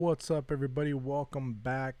What's up, everybody? Welcome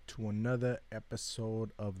back to another episode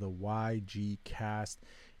of the YG Cast.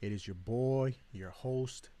 It is your boy, your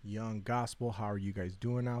host, Young Gospel. How are you guys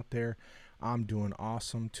doing out there? I'm doing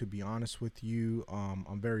awesome, to be honest with you.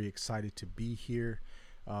 I'm very excited to be here.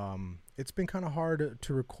 It's been kind of hard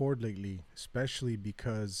to record lately, especially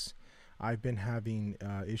because I've been having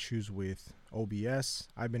issues with OBS.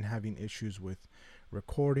 I've been having issues with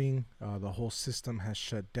recording. The whole system has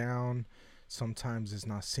shut down. Sometimes it's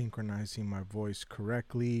not synchronizing my voice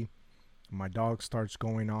correctly. My dog starts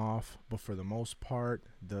going off, but for the most part,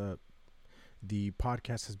 the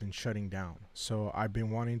podcast has been shutting down. So I've been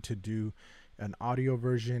wanting to do an audio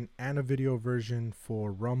version and a video version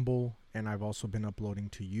for Rumble, and I've also been uploading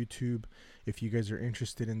to YouTube. If you guys are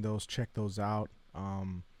interested in those, check those out.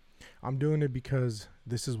 I'm doing it because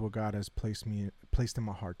this is what God has placed in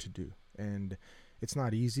my heart to do, and it's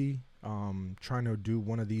not easy. Trying to do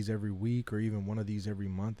one of these every week or even one of these every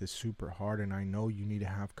month is super hard, and I know you need to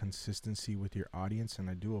have consistency with your audience, and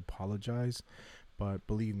I do apologize, but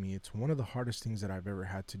believe me, it's one of the hardest things that I've ever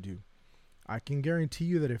had to do. I can guarantee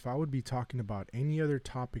you that if I would be talking about any other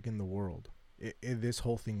topic in the world, this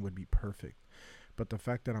whole thing would be perfect. But the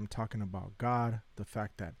fact that I'm talking about God, the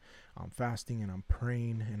fact that I'm fasting and I'm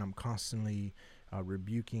praying and I'm constantly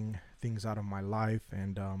rebuking things out of my life,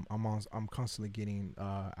 and I'm constantly getting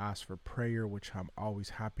asked for prayer, which I'm always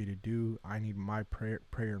happy to do. I need my prayer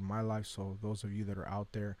in my life. So those of you that are out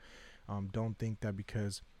there, don't think that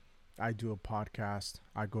because I do a podcast,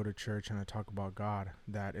 I go to church and I talk about God,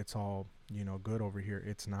 that it's all good over here.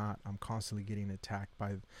 It's not. I'm constantly getting attacked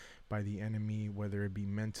by the enemy, whether it be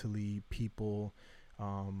mentally, people,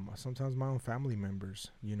 sometimes my own family members.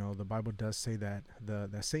 The Bible does say that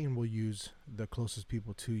that Satan will use the closest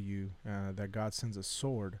people to you, that God sends a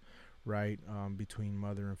sword, right, between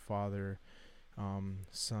mother and father,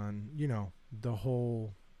 son, the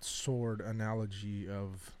whole sword analogy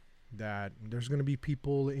of that. There's going to be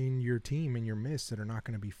people in your team, in your midst, that are not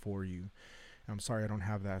going to be for you. I'm sorry I don't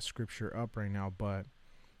have that scripture up right now, but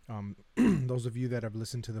those of you that have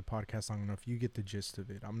listened to the podcast long enough, you get the gist of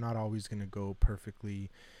it. I'm not always going to go perfectly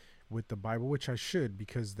with the Bible, which I should,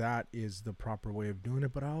 because that is the proper way of doing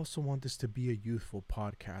it. But I also want this to be a youthful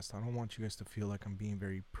podcast. I don't want you guys to feel like I'm being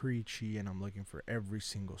very preachy and I'm looking for every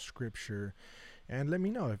single scripture. And let me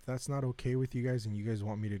know if that's not okay with you guys and you guys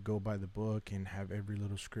want me to go by the book and have every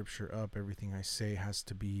little scripture up. Everything I say has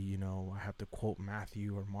to be, I have to quote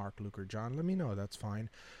Matthew or Mark, Luke, or John. Let me know. That's fine.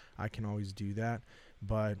 I can always do that.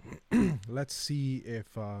 But let's see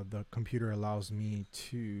if the computer allows me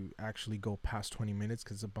to actually go past 20 minutes,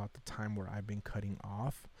 because it's about the time where I've been cutting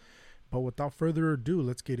off. But without further ado,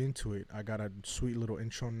 let's get into it. I got a sweet little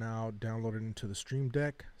intro now downloaded into the Stream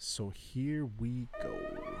Deck. So here we go.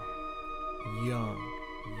 Young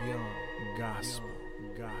gospel.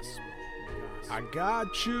 I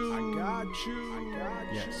got you.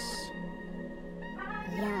 Yes.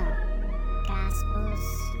 Young Gospels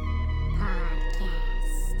Podcast.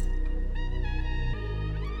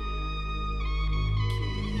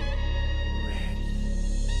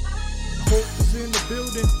 Hope is in the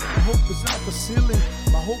building. My hope is out the ceiling.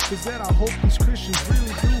 My hope is that I hope these Christians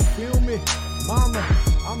really do feel me. Mama,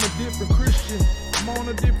 I'm a different Christian. I'm on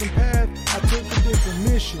a different path. I took a different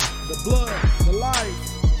mission. The blood, the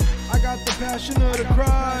life. I got the passion of the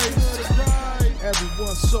Christ.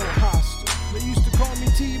 Everyone's so hostile. They used to call me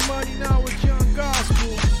T-Money, now it's Young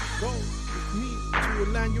Gospel. Go with me to a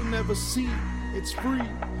land you'll never see. It's free,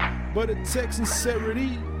 but it takes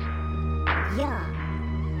sincerity. Young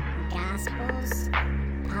Gospels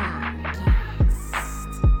Podcast.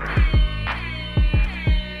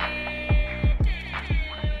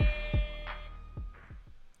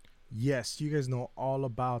 Yes, you guys know all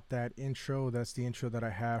about that intro. That's the intro that I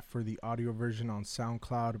have for the audio version on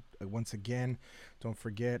SoundCloud. Once again, don't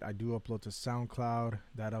forget, I do upload to SoundCloud.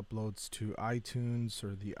 That uploads to iTunes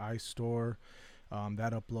or the iStore.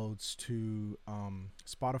 That uploads to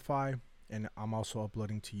Spotify. And I'm also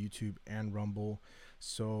uploading to YouTube and Rumble.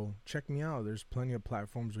 So check me out. There's plenty of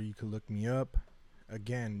platforms where you can look me up.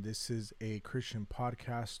 Again, this is a Christian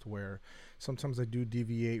podcast where sometimes I do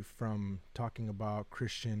deviate from talking about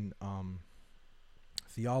Christian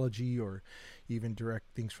theology or even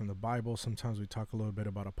direct things from the Bible. Sometimes we talk a little bit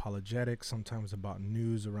about apologetics, sometimes about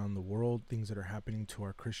news around the world, things that are happening to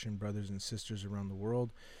our Christian brothers and sisters around the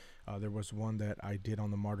world. There was one that I did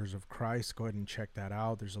on the Martyrs of Christ. Go ahead and check that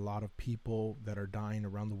out. There's a lot of people that are dying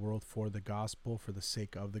around the world for the gospel, for the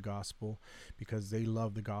sake of the gospel, because they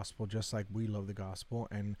love the gospel just like we love the gospel.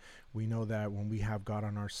 And we know that when we have God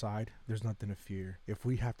on our side, there's nothing to fear. If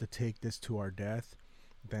we have to take this to our death,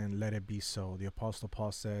 then let it be so. The Apostle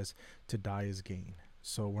Paul says to die is gain.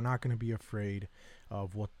 So we're not going to be afraid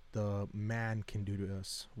of what the man can do to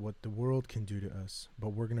us, what the world can do to us, but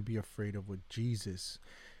we're going to be afraid of what Jesus,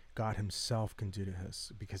 God himself, can do to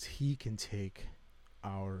us, because he can take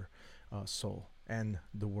our soul, and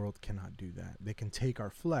the world cannot do that. They can take our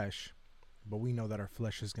flesh, but we know that our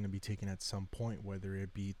flesh is going to be taken at some point, whether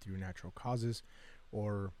it be through natural causes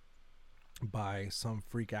or by some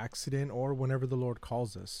freak accident, or whenever the Lord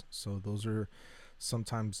calls us. So those are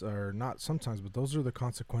sometimes, or not sometimes, but those are the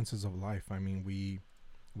consequences of life. I mean,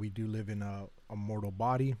 we do live in a mortal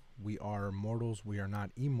body. We are mortals. We are not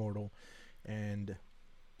immortal, and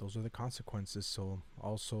those are the consequences. So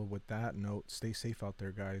also with that note, stay safe out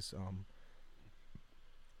there, guys.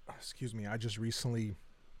 Excuse me. I just recently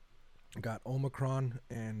got Omicron,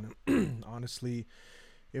 and honestly,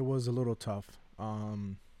 it was a little tough.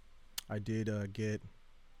 I did I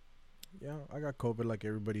got COVID like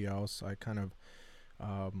everybody else. I kind of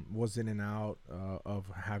was in and out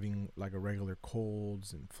of having like a regular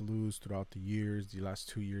colds and flus throughout the years, the last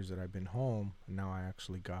 2 years that I've been home. And now I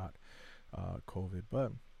actually got COVID,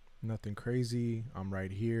 but nothing crazy. I'm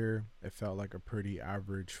right here. It felt like a pretty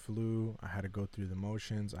average flu. I had to go through the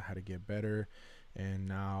motions. I had to get better. And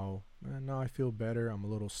now I feel better. I'm a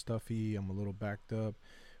little stuffy. I'm a little backed up,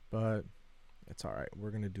 but it's all right.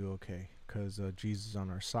 We're going to do okay, because Jesus is on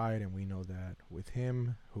our side, and we know that with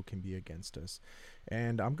him, who can be against us?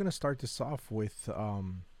 And I'm going to start this off with a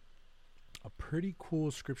pretty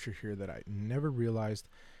cool scripture here that I never realized.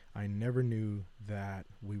 I never knew that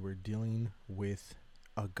we were dealing with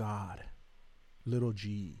a God, little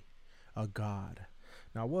g, a God.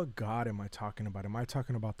 Now, what God am I talking about? Am I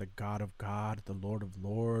talking about the God of God, the Lord of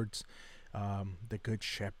Lords, the Good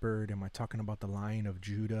Shepherd? Am I talking about the Lion of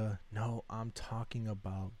Judah? No, I'm talking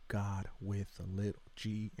about God with a little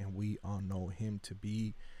g, and we all know him to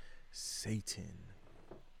be Satan.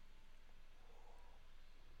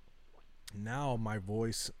 Now my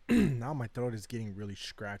voice, now my throat is getting really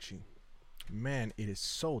scratchy. Man, it is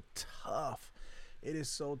so tough. It is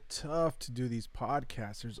so tough to do these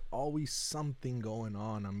podcasts. There's always something going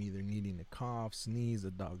on. I'm either needing to cough, sneeze,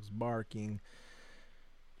 the dog's barking.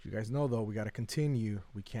 You guys know, though, we got to continue.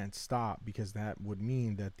 We can't stop, because that would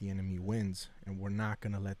mean that the enemy wins, and we're not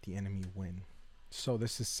going to let the enemy win. So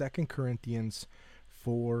this is 2 Corinthians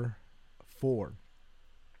 4:4.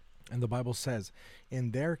 And the Bible says,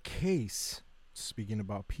 in their case, speaking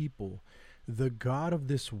about people, the God of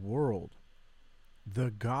this world.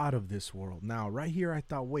 Now, right here, I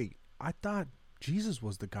thought Jesus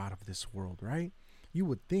was the God of this world, right? You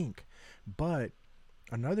would think. But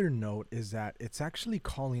another note is that it's actually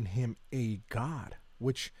calling him a God,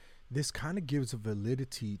 which this kind of gives a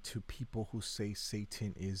validity to people who say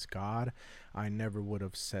Satan is God. I never would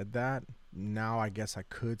have said that. Now I guess I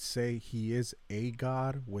could say he is a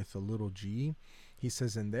God with a little g. He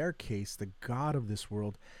says, in their case, the God of this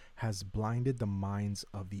world has blinded the minds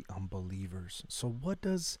of the unbelievers. So what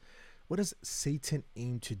does Satan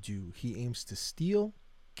aim to do? He aims to steal,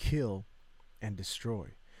 kill, and destroy.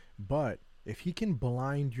 But if he can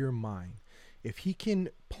blind your mind, if he can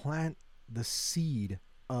plant the seed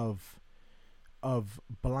of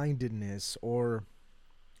blindedness, or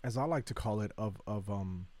as I like to call it, of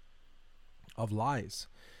lies,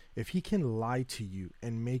 if he can lie to you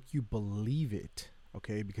and make you believe it,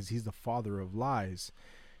 okay, because he's the father of lies,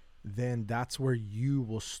 then that's where you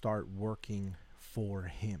will start working for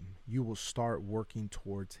him. You will start working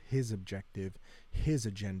towards his objective, his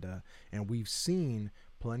agenda. And we've seen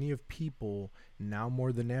plenty of people now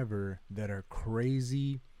more than ever that are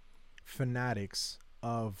crazy fanatics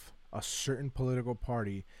of a certain political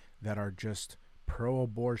party, that are just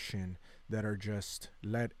pro-abortion, that are just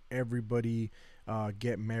let everybody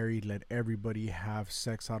get married, let everybody have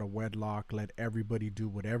sex out of wedlock, let everybody do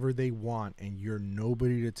whatever they want, and you're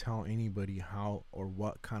nobody to tell anybody how or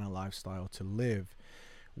what kind of lifestyle to live.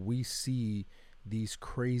 We see these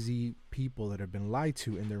crazy people that have been lied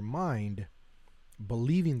to in their mind,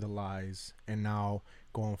 believing the lies, and now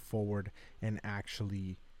going forward and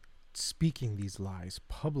actually speaking these lies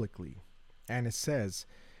publicly. And it says,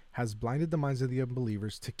 has blinded the minds of the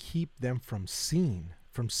unbelievers to keep them from seeing.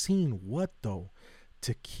 From seeing what, though?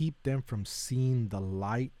 To keep them from seeing the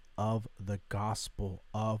light of the gospel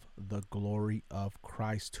of the glory of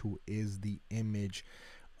Christ, who is the image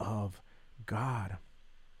of God.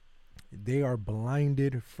 They are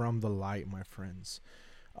blinded from the light, my friends.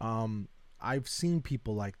 I've seen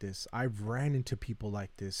people like this. I've ran into people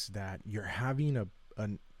like this, that you're having a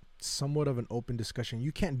somewhat of an open discussion.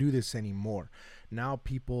 You can't do this anymore. Now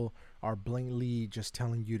people are blatantly just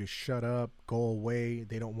telling you to shut up, go away.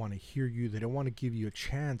 They don't want to hear you. They don't want to give you a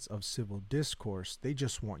chance of civil discourse. They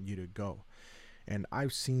just want you to go. And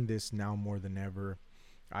I've seen this now more than ever.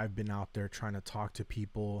 I've been out there trying to talk to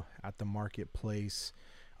people at the marketplace.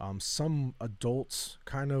 Some adults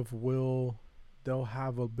kind of they'll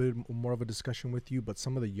have a bit more of a discussion with you, but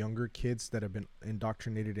some of the younger kids that have been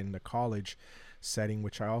indoctrinated in the college setting,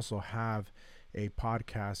 which I also have a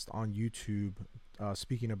podcast on YouTube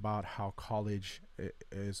speaking about how colleges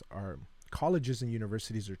and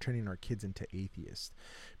universities are turning our kids into atheists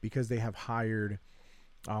because they have hired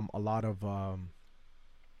a lot of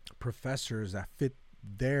professors that fit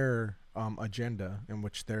their agenda, in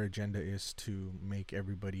which their agenda is to make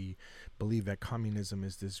everybody believe that communism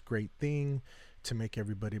is this great thing, to make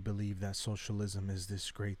everybody believe that socialism is this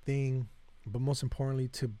great thing, but most importantly,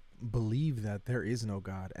 to believe that there is no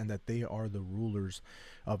God and that they are the rulers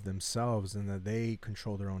of themselves and that they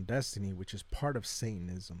control their own destiny, which is part of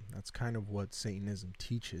Satanism. That's kind of what Satanism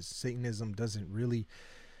teaches. Satanism doesn't really,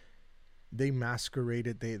 they masquerade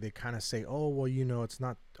it. They kind of say, oh, well, it's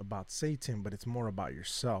not about Satan, but it's more about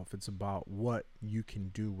yourself. It's about what you can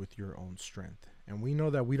do with your own strength. And we know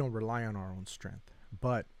that we don't rely on our own strength.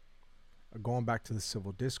 But going back to the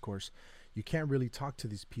civil discourse, you can't really talk to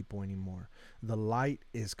these people anymore. The light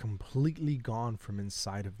is completely gone from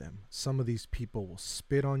inside of them. Some of these people will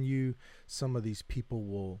spit on you. Some of these people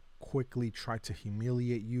will quickly try to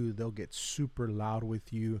humiliate you. They'll get super loud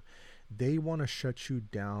with you. They want to shut you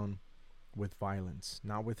down with violence,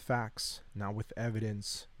 not with facts, not with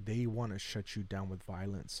evidence. They want to shut you down with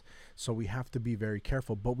violence. So we have to be very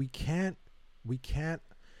careful, but we can't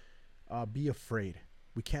be afraid.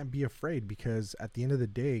 We can't be afraid because at the end of the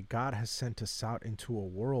day, God has sent us out into a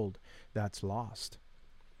world that's lost,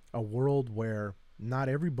 a world where not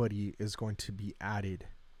everybody is going to be added,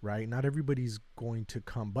 right? Not everybody's going to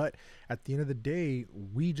come. But at the end of the day,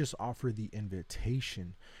 we just offer the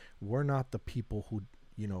invitation. We're not the people who,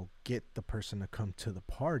 get the person to come to the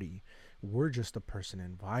party. We're just the person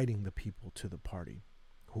inviting the people to the party.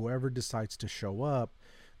 Whoever decides to show up,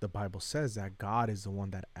 the Bible says that God is the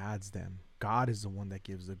one that adds them. God is the one that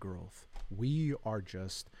gives the growth. We are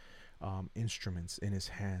just instruments in his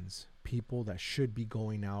hands. People that should be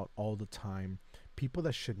going out all the time. People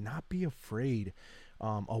that should not be afraid.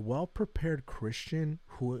 A well-prepared Christian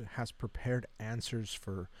who has prepared answers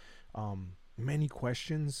for many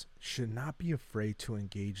questions should not be afraid to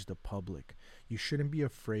engage the public. You shouldn't be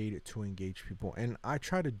afraid to engage people. And I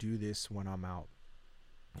try to do this when I'm out.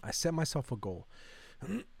 I set myself a goal.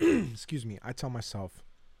 Excuse me. I tell myself,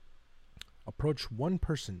 approach one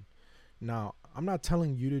person. Now, I'm not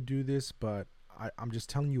telling you to do this, but I'm just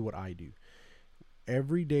telling you what I do.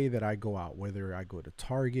 Every day that I go out, whether I go to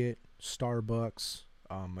Target, Starbucks,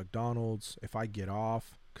 McDonald's, if I get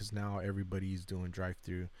off, because now everybody's doing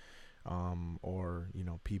drive-through, or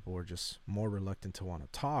people are just more reluctant to want to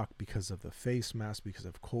talk because of the face mask, because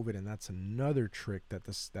of COVID. And that's another trick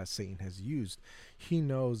that Satan has used. He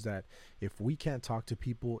knows that if we can't talk to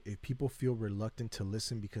people, if people feel reluctant to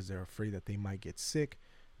listen because they're afraid that they might get sick,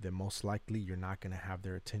 then most likely you're not going to have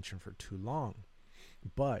their attention for too long.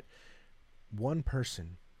 But one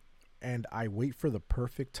person, and I wait for the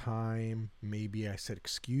perfect time. Maybe I said,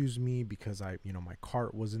 excuse me, because my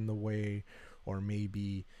cart was in the way, or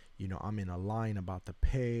maybe, I'm in a line about to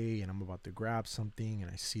pay and I'm about to grab something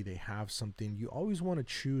and I see they have something. You always want to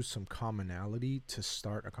choose some commonality to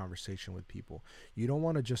start a conversation with people. You don't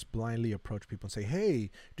want to just blindly approach people and say,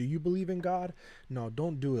 hey, do you believe in God? No,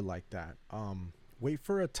 don't do it like that. Wait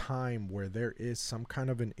for a time where there is some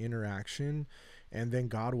kind of an interaction, and then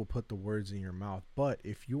God will put the words in your mouth. But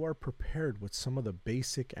if you are prepared with some of the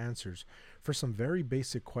basic answers for some very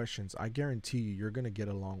basic questions, I guarantee you're going to get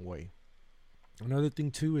a long way. Another thing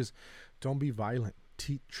too is don't be violent.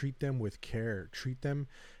 Treat them with care. Treat them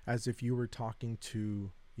as if you were talking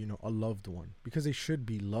to, a loved one, because they should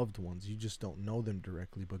be loved ones. You just don't know them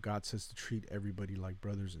directly, but God says to treat everybody like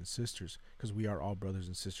brothers and sisters, because we are all brothers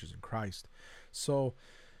and sisters in Christ. So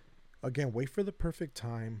again, wait for the perfect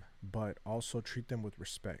time, but also treat them with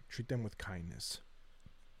respect. Treat them with kindness.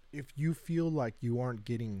 If you feel like you aren't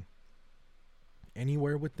getting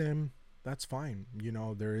anywhere with them, that's fine.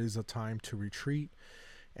 There is a time to retreat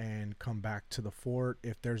and come back to the fort.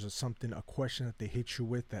 If there's a question that they hit you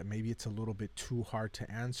with that maybe it's a little bit too hard to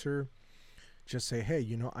answer, just say, hey,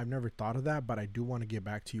 I've never thought of that, but I do want to get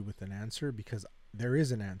back to you with an answer, because there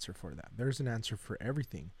is an answer for that. There's an answer for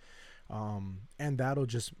everything. And that'll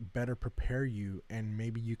just better prepare you. And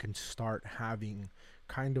maybe you can start having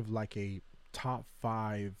kind of like a top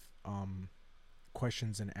 5,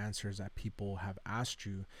 questions and answers that people have asked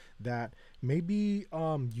you that maybe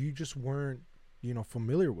you just weren't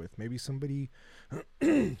familiar with. Maybe somebody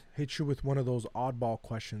hits you with one of those oddball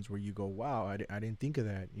questions where you go, wow, I didn't think of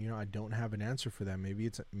that. I don't have an answer for that. Maybe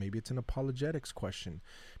it's an apologetics question.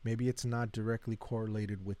 Maybe it's not directly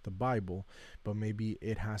correlated with the Bible, but maybe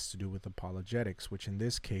it has to do with apologetics, which in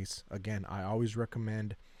this case, again, I always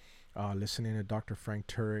recommend listening to Dr. Frank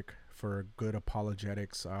Turek for good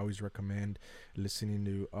apologetics. I always recommend listening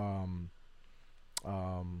to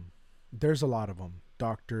there's a lot of them.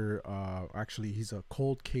 Actually, he's a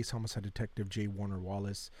cold case homicide detective, J. Warner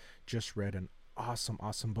Wallace. Just read an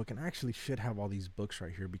awesome book, and I actually should have all these books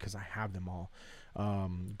right here because I have them all.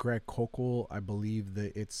 Greg Koukl, I believe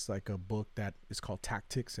that it's like a book that is called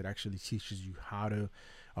Tactics. It actually teaches you how to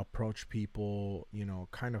approach people,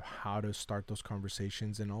 kind of how to start those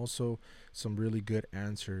conversations, and also some really good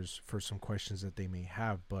answers for some questions that they may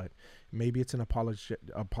have. But maybe it's an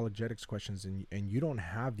apologetics questions and you don't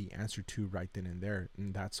have the answer to right then and there,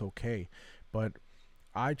 and that's okay. But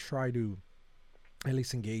I try to at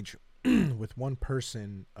least engage with one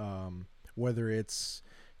person, whether it's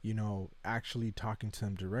actually talking to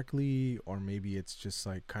them directly, or maybe it's just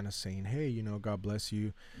like kind of saying, hey, God bless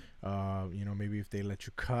you. Maybe if they let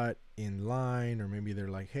you cut in line, or maybe they're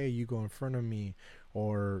like, hey, you go in front of me,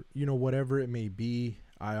 or whatever it may be.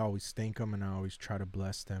 I always thank them, and I always try to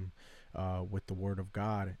bless them with the word of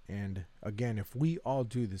God. And again, if we all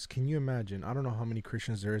do this, can you imagine? I don't know how many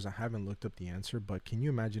Christians there is. I haven't looked up the answer, but can you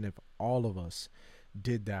imagine if all of us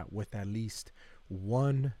did that with at least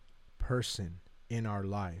one person in our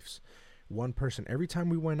lives? One person every time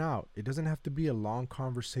we went out. It doesn't have to be a long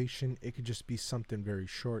conversation. It could just be something very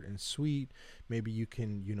short and sweet. Maybe you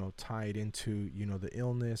can tie it into the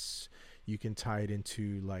illness. You can tie it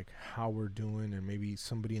into like how we're doing, and maybe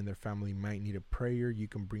somebody in their family might need a prayer. You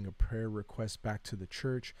can bring a prayer request back to the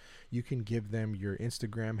church. You can give them your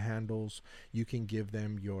Instagram handles. You can give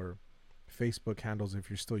them your Facebook handles if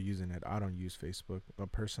you're still using it. I don't use Facebook,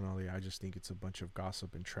 but personally, I just think it's a bunch of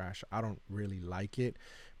gossip and trash. I don't really like it,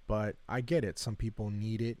 but I get it. Some people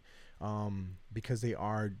need it because they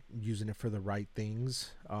are using it for the right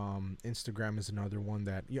things. Instagram is another one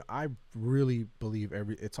that I really believe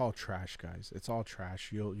it's all trash, guys. It's all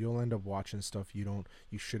trash. You'll end up watching stuff you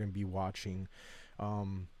shouldn't be watching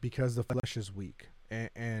because the flesh is weak.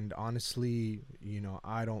 And honestly,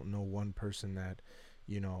 I don't know one person that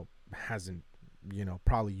hasn't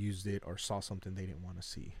probably used it or saw something they didn't want to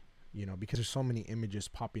see, because there's so many images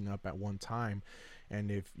popping up at one time. And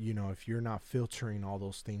if you're not filtering all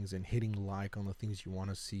those things and hitting like on the things you want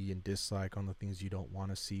to see and dislike on the things you don't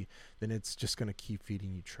want to see, then it's just going to keep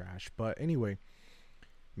feeding you trash. But anyway,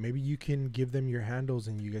 maybe you can give them your handles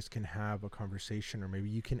and you guys can have a conversation, or maybe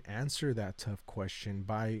you can answer that tough question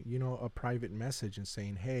by a private message and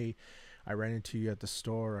saying, hey, I ran into you at the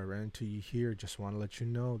store. I ran into you here. Just want to let you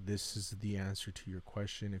know this is the answer to your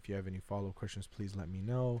question. If you have any follow-up questions, please let me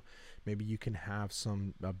know. Maybe you can have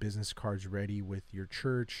some business cards ready with your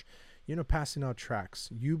church, passing out tracts.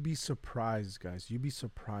 You'd be surprised, guys. You'd be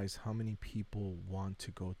surprised how many people want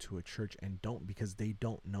to go to a church and don't, because they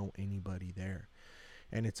don't know anybody there.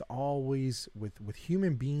 And it's always with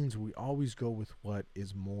human beings, we always go with what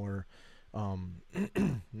is more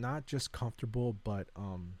not just comfortable, but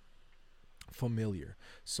familiar.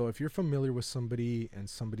 So if you're familiar with somebody and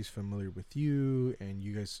somebody's familiar with you, and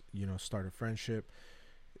you guys start a friendship,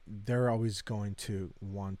 they're always going to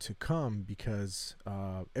want to come because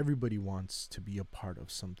everybody wants to be a part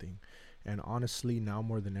of something. And honestly, now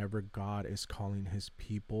more than ever, God is calling his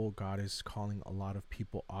people. God is calling a lot of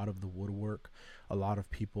people out of the woodwork, a lot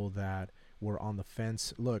of people that were on the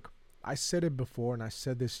fence. Look, I said it before, and I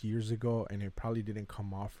said this years ago, and it probably didn't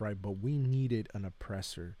come off right, but we needed an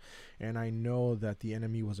oppressor. And I know that the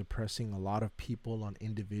enemy was oppressing a lot of people on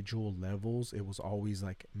individual levels. It was always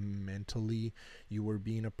like mentally you were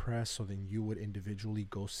being oppressed, so then you would individually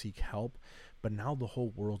go seek help. But now the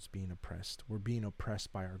whole world's being oppressed. We're being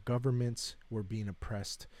oppressed by our governments. We're being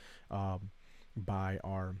oppressed by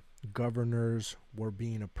our governors. We're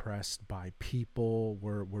being oppressed by people.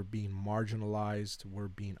 We're being marginalized. We're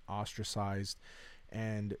being ostracized.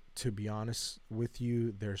 And to be honest with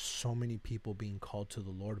you, there's so many people being called to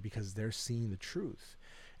the Lord because they're seeing the truth.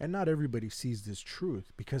 And not everybody sees this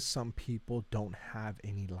truth because some people don't have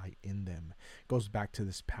any light in them. It goes back to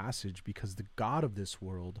this passage, because the God of this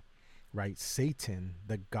world, right, Satan,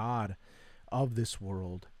 the God of this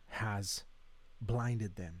world, has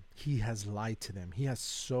blinded them. He has lied to them. He has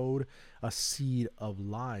sowed a seed of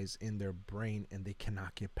lies in their brain, and they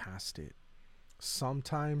cannot get past it.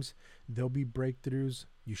 Sometimes there'll be breakthroughs.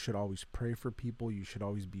 You should always pray for people. You should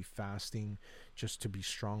always be fasting just to be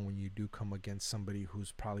strong when you do come against somebody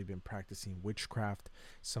who's probably been practicing witchcraft,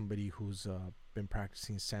 somebody who's been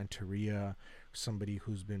practicing Santeria, somebody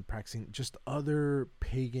who's been practicing just other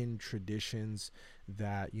pagan traditions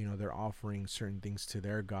that, you know, they're offering certain things to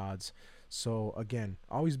their gods. So again,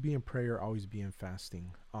 always be in prayer, always be in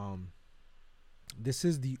fasting. This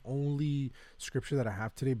is the only scripture that I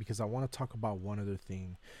have today because I want to talk about one other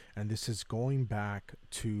thing, and this is going back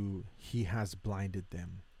to he has blinded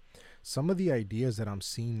them. Some of the ideas that I'm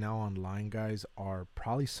seeing now online, guys, are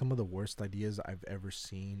probably some of the worst ideas I've ever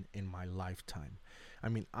seen in my lifetime. I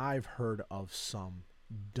mean, I've heard of some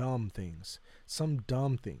dumb things,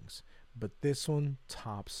 but this one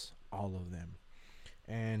tops all of them.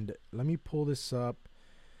 And let me pull this up.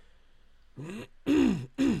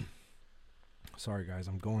 Sorry guys,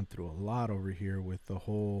 I'm going through a lot over here with the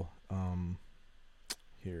whole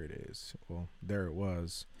here it is. Well, there it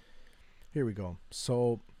was. Here we go.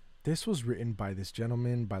 So this was written by this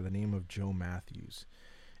gentleman by the name of Joe Matthews,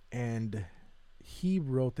 and he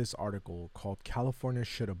wrote this article called California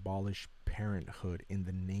Should Abolish Parenthood in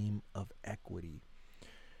the Name of Equity.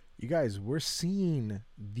 You guys, we're seeing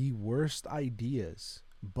the worst ideas,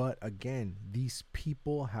 but again, these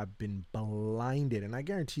people have been blinded, and I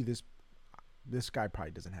guarantee this guy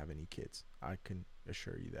probably doesn't have any kids. I can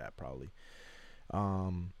assure you that probably.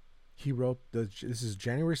 He wrote this is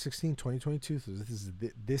January 16, 2022. So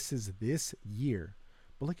this is this year.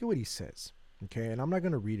 But look at what he says. Okay, and I'm not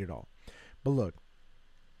going to read it all. But look,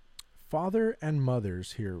 father and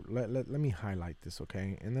mothers here. Let me highlight this,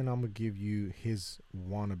 okay? And then I'm going to give you his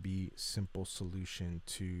wannabe simple solution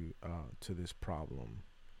to this problem.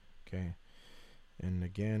 Okay? And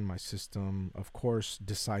again, my system, of course,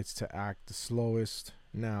 decides to act the slowest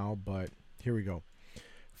now, but here we go.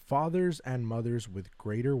 Fathers and mothers with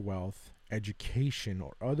greater wealth, education,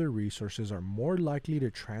 or other resources are more likely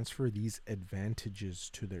to transfer these advantages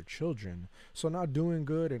to their children. So not doing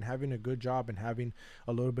good and having a good job and having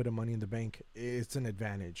a little bit of money in the bank, it's an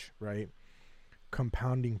advantage, right?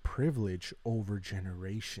 Compounding privilege over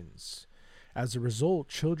generations. As a result,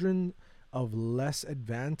 children of less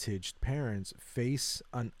advantaged parents face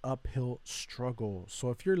an uphill struggle. So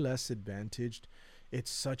if you're less advantaged, it's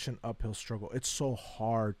such an uphill struggle. It's so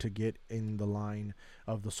hard to get in the line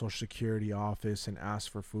of the Social Security office and ask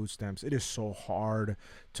for food stamps. It is so hard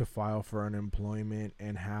to file for unemployment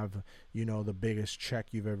and have, you know, the biggest check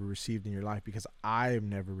you've ever received in your life, because I've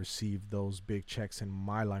never received those big checks in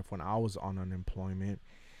my life when I was on unemployment.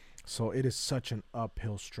 So it is such an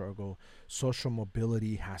uphill struggle. Social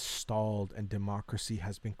mobility has stalled and democracy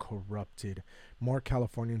has been corrupted. More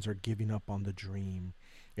Californians are giving up on the dream.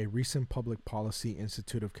 A recent Public Policy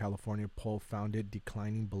Institute of California poll found it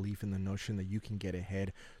declining belief in the notion that you can get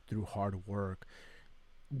ahead through hard work.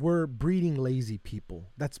 We're breeding lazy people.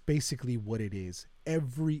 That's basically what it is.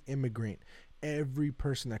 Every immigrant, every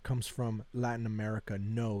person that comes from Latin America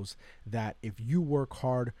knows that if you work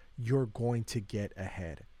hard, you're going to get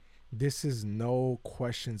ahead. This is no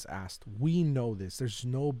questions asked. We know this. There's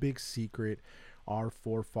no big secret. Our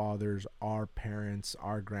forefathers, our parents,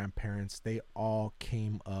 our grandparents, they all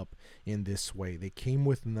came up in this way. They came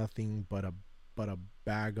with nothing but a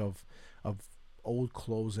bag of old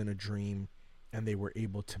clothes and a dream, and they were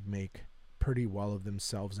able to make pretty well of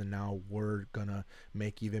themselves. And now we're gonna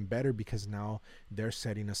make even better, because now they're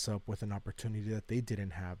setting us up with an opportunity that they didn't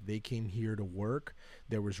have. They came here to work.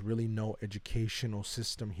 There was really no educational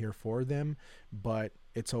system here for them, but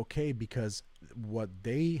it's okay, because what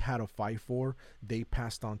they had to fight for, they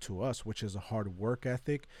passed on to us, which is a hard work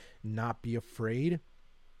ethic, not be afraid,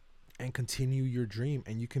 and continue your dream.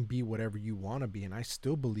 And you can be whatever you want to be. And I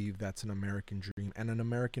still believe that's an American dream and an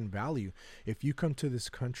American value. If you come to this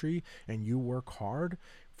country and you work hard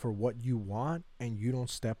for what you want, and you don't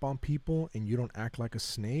step on people, and you don't act like a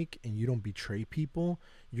snake, and you don't betray people,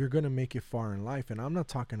 you're going to make it far in life. And I'm not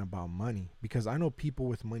talking about money, because I know people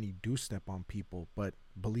with money do step on people, but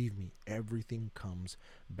believe me, everything comes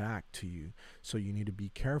back to you. So you need to be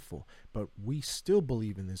careful. But we still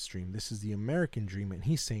believe in this dream. This is the American dream. And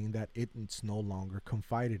he's saying that it's no longer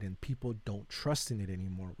confided in. People don't trust in it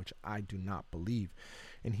anymore, which I do not believe.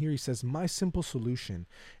 And here he says, my simple solution.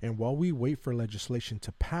 And while we wait for legislation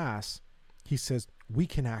to pass, he says, we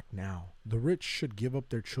can act now. The rich should give up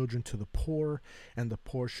their children to the poor, and the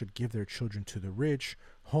poor should give their children to the rich.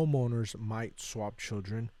 Homeowners might swap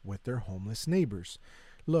children with their homeless neighbors.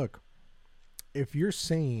 Look, if you're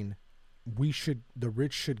saying the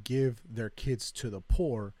rich should give their kids to the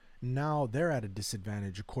poor, now they're at a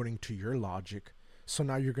disadvantage according to your logic. So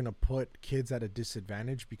now you're going to put kids at a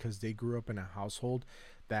disadvantage because they grew up in a household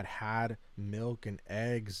that had milk and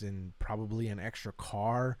eggs and probably an extra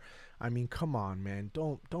car. I mean, come on, man.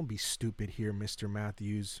 Don't be stupid here, Mr.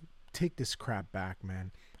 Matthews. Take this crap back,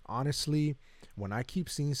 man. Honestly, when I keep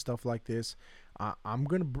seeing stuff like this, I'm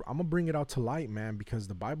gonna bring it out to light, man, because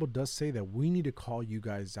the Bible does say that we need to call you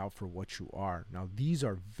guys out for what you are. Now, these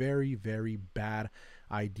are very, very bad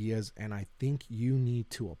ideas, and I think you need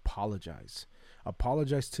to apologize.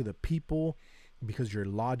 Apologize to the people, because your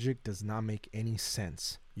logic does not make any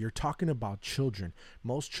sense. You're talking about children.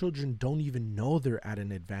 Most children don't even know they're at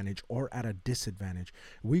an advantage or at a disadvantage.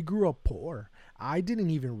 We grew up poor. I didn't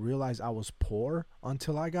even realize I was poor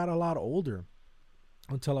until I got a lot older,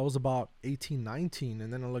 until I was about 18, 19.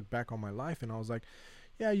 And then I look back on my life and I was like,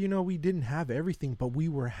 yeah, we didn't have everything, but we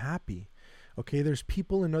were happy. Okay, there's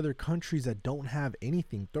people in other countries that don't have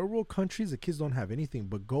anything. Third world countries, the kids don't have anything,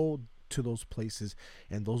 but go to those places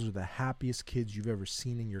and those are the happiest kids you've ever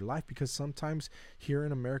seen in your life, because sometimes here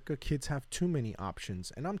in America kids have too many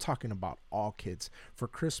options, and I'm talking about all kids. For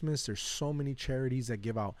Christmas, there's so many charities that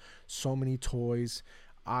give out so many toys.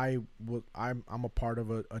 I'm a part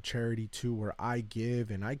of a charity too, where I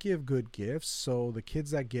give good gifts. So the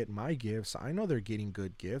kids that get my gifts, I know they're getting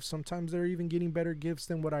good gifts. Sometimes they're even getting better gifts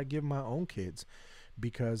than what I give my own kids,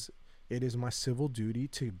 because it is my civil duty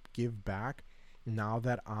to give back now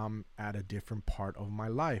that I'm at a different part of my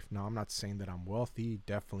life. Now, I'm not saying that I'm wealthy.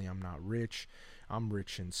 Definitely I'm not rich. I'm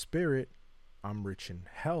rich in spirit. I'm rich in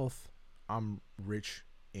health. I'm rich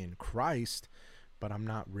in Christ, but I'm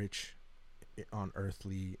not rich on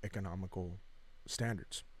earthly economical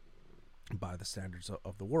standards, by the standards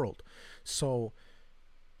of the world. So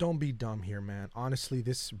don't be dumb here, man. Honestly,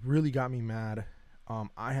 this really got me mad.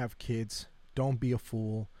 I have kids. Don't be a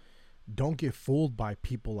fool. Don't get fooled by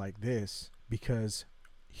people like this, because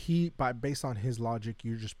based on his logic,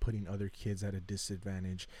 you're just putting other kids at a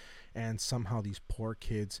disadvantage, and somehow these poor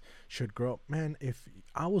kids should grow up. Man, if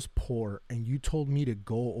I was poor and you told me to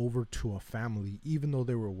go over to a family, even though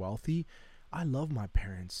they were wealthy, I love my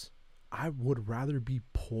parents. I would rather be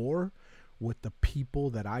poor with the people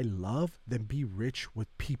that I love than be rich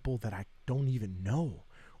with people that I don't even know,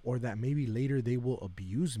 or that maybe later they will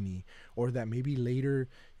abuse me, or that maybe later,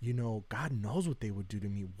 God knows what they would do to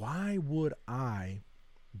me. Why would I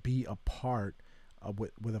be a part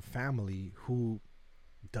with a family who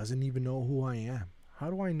doesn't even know who I am? How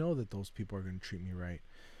do I know that those people are going to treat me right?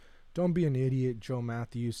 Don't be an idiot, Joe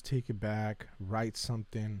Matthews. Take it back. Write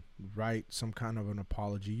something. Write some kind of an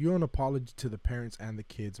apology. You're an apology to the parents and the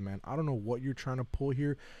kids, man. I don't know what you're trying to pull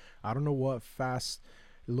here. I don't know what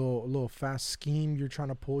little fast scheme you're trying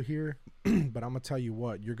to pull here, but I'm gonna tell you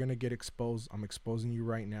what, you're gonna get exposed. I'm exposing you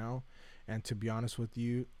right now, and to be honest with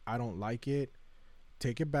you, I don't like it.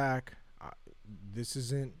 Take it back. This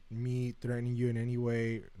isn't me threatening you in any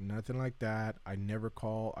way, nothing like that. I've never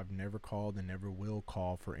called and never will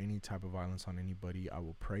call for any type of violence on anybody. I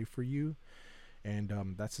will pray for you, and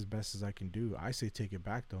that's as best as I can do. I say take it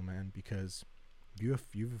back though, man, because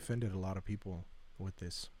you've offended a lot of people with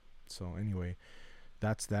this. So anyway,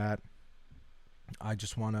 that's that. I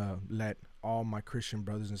just want to let all my Christian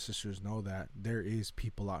brothers and sisters know that there is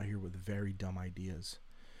people out here with very dumb ideas,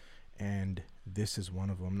 and this is one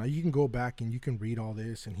of them. Now you can go back and you can read all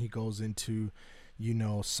this, and he goes into,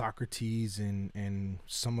 Socrates and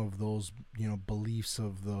some of those, beliefs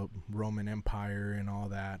of the Roman Empire and all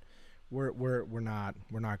that. We're not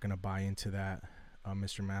going to buy into that,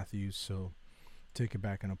 Mr. Matthews. So take it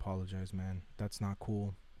back and apologize, man. That's not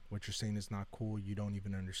cool. What you're saying is not cool. You don't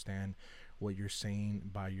even understand what you're saying.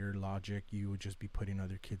 By your logic, you would just be putting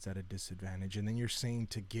other kids at a disadvantage. And then you're saying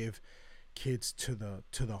to give kids to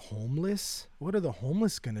the homeless. What are the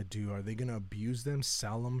homeless gonna do? Are they gonna abuse them,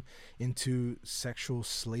 sell them into sexual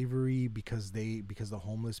slavery because the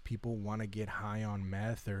homeless people want to get high on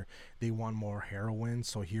meth, or they want more heroin?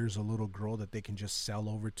 So here's a little girl that they can just sell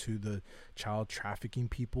over to the child trafficking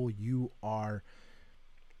people. You are,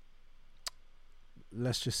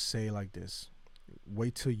 let's just say like this,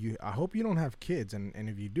 wait till I hope you don't have kids, and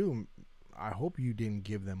if you do, I hope you didn't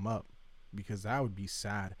give them up, because that would be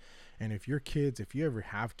sad. And if you ever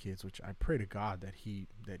have kids, which I pray to God that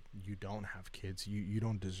you don't have kids, you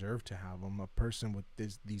don't deserve to have them. A person with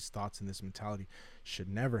these thoughts and this mentality should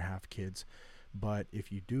never have kids. But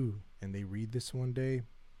if you do and they read this one day,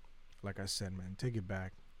 like I said, man, take it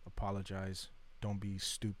back, apologize. Don't be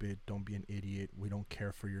stupid. Don't be an idiot. We don't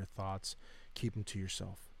care for your thoughts. Keep them to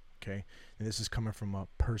yourself, okay? And this is coming from a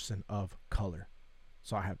person of color,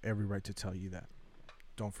 so I have every right to tell you that.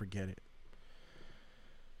 Don't forget it.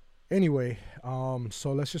 Anyway,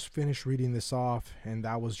 So let's just finish reading this off, and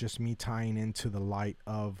that was just me tying into the light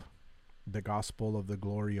of the gospel of the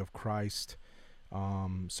glory of Christ.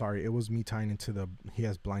 Sorry, it was me tying into the he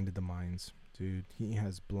has blinded the minds. Dude, he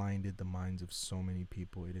has blinded the minds of so many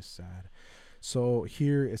people. It is sad. So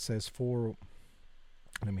here it says, for,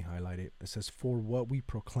 let me highlight it. It says, for what we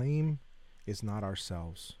proclaim is not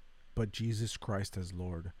ourselves, but Jesus Christ as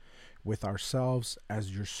Lord, with ourselves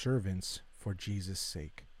as your servants for Jesus'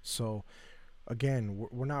 sake. So again,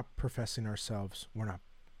 we're not professing ourselves. We're not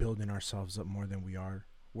building ourselves up more than we are.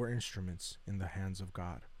 We're instruments in the hands of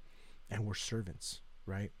God, and we're servants,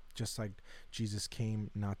 right? Just like Jesus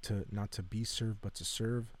came not to be served, but to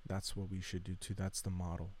serve. That's what we should do too. That's the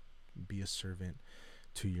model. Be a servant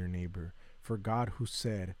to your neighbor. For God, who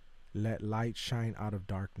said, let light shine out of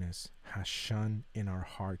darkness, has shone in our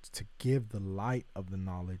hearts to give the light of the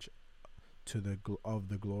knowledge of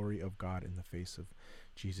the glory of God in the face of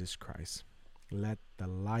Jesus Christ. Let the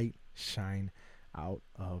light shine out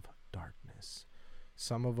of darkness.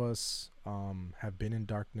 Some of us have been in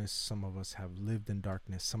darkness. Some of us have lived in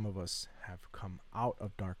darkness. Some of us have come out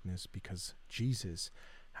of darkness because Jesus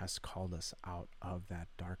has called us out of that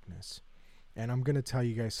darkness. And I'm going to tell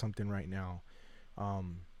you guys something right now.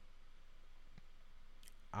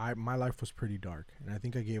 My life was pretty dark, and I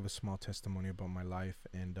think I gave a small testimony about my life,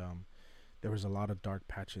 and there was a lot of dark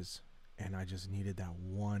patches, and I just needed that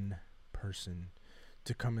one person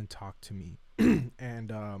to come and talk to me.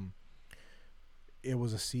 And it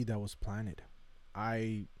was a seed that was planted.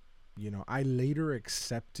 I later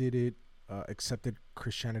accepted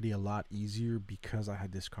Christianity a lot easier because I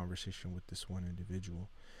had this conversation with this one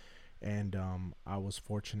individual. And I was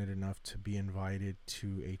fortunate enough to be invited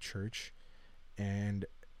to a church, and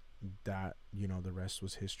that, the rest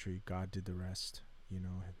was history. God did the rest,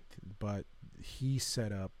 but he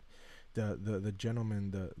set up the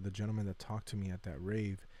gentleman that talked to me at that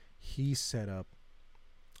rave. He set up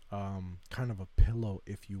kind of a pillow,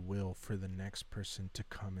 if you will, for the next person to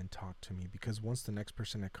come and talk to me, because once the next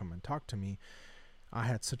person had come and talked to me, I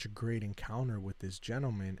had such a great encounter with this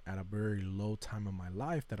gentleman at a very low time of my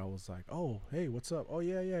life that I was like, oh, hey, what's up? Oh,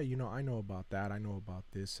 yeah, I know about that. I know about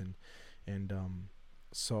this. And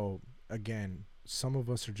so again, some of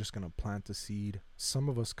us are just going to plant the seed. Some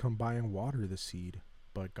of us come by and water the seed,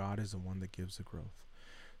 but God is the one that gives the growth.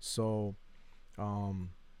 So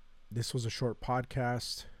this was a short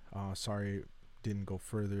podcast. Sorry, didn't go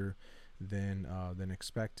further than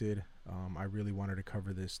expected. I really wanted to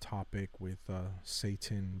cover this topic with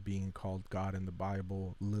Satan being called God in the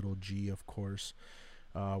Bible, little g, of course.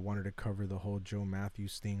 Wanted to cover the whole Joe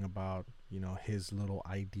Matthews thing about, his little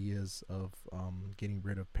ideas of getting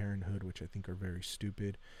rid of parenthood, which I think are very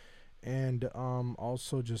stupid. And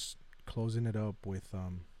also just closing it up with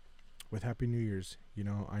Happy New Year's.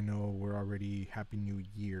 I know we're already Happy New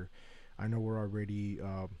Year. I know we're already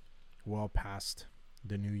well past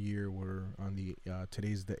the new year. We're on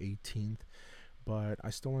today's the 18th, but I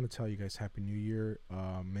still want to tell you guys Happy New Year.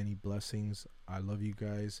 Many blessings. I love you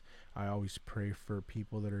guys. I always pray for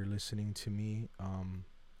people that are listening to me,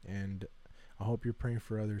 and I hope you're praying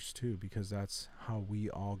for others too, because that's how we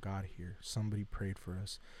all got here. Somebody prayed for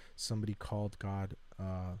us. Somebody called God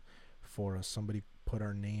for us. Somebody put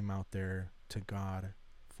our name out there to God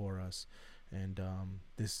for us. And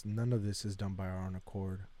none of this is done by our own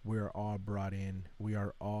accord. We are all brought in. We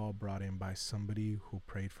are all brought in by somebody who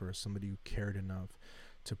prayed for us, somebody who cared enough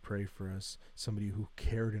to pray for us, somebody who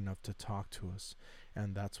cared enough to talk to us.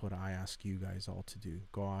 And that's what I ask you guys all to do.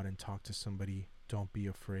 Go out and talk to somebody. Don't be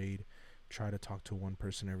afraid. Try to talk to one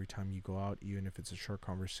person every time you go out, even if it's a short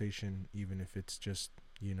conversation, even if it's just,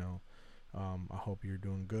 I hope you're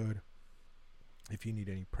doing good. If you need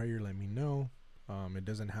any prayer, let me know. It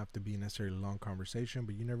doesn't have to be necessarily a long conversation,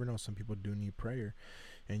 but you never know. Some people do need prayer,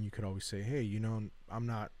 and you could always say, hey, I'm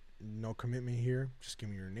not, no commitment here. Just give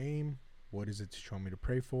me your name. What is it that you want me to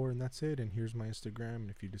pray for? And that's it. And here's my Instagram. And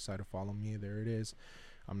if you decide to follow me, there it is.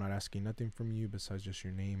 I'm not asking nothing from you besides just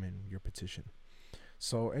your name and your petition.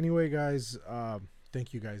 So anyway, guys,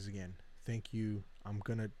 thank you guys again. Thank you. I'm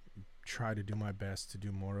going to try to do my best to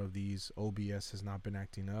do more of these. OBS has been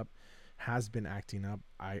acting up.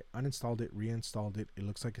 I uninstalled it, reinstalled it. It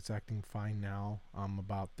looks like it's acting fine now. I'm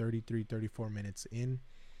about 34 minutes in,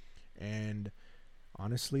 and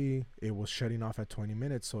honestly, it was shutting off at 20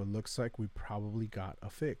 minutes, so it looks like we probably got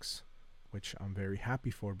a fix, which I'm very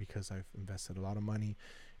happy for, because I've invested a lot of money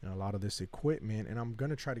in a lot of this equipment, and I'm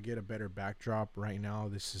gonna try to get a better backdrop. Right now,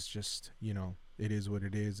 this is just, it is what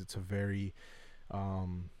it is. It's a very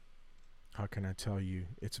how can I tell you?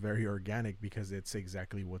 It's very organic, because it's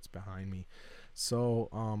exactly what's behind me. So,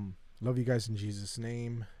 love you guys in Jesus'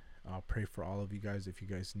 name. I'll pray for all of you guys. If you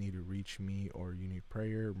guys need to reach me or you need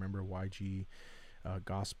prayer, remember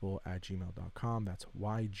yggospel@gmail.com. That's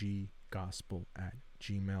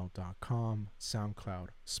yggospel@gmail.com. SoundCloud,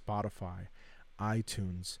 Spotify,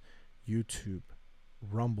 iTunes, YouTube,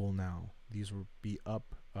 Rumble now. These will be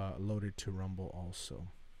uploaded to Rumble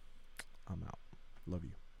also. I'm out. Love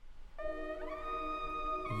you.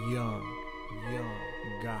 Young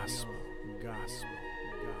gospel.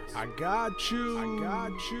 I got you. Young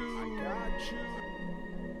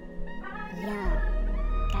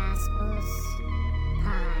Gospels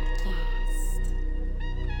Podcast.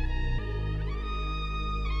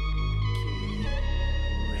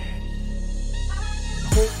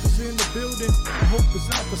 Hope is in the building. My hope is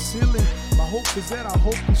out the ceiling. My hope is that I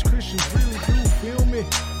hope these Christians really do feel me.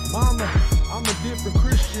 Mama, I'm a different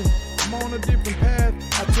Christian. I'm on a different path.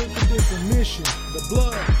 I took a different mission. The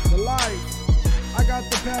blood, the life. I got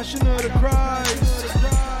the passion of the Christ.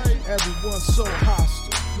 Everyone's so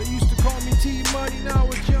hostile. They used to call me T-Money, now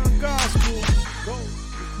it's Young Gospel. Go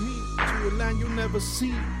with me to a land you'll never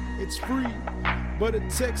see. It's free, but it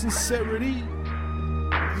takes sincerity.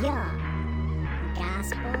 Young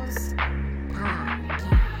Gospels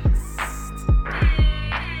Podcast.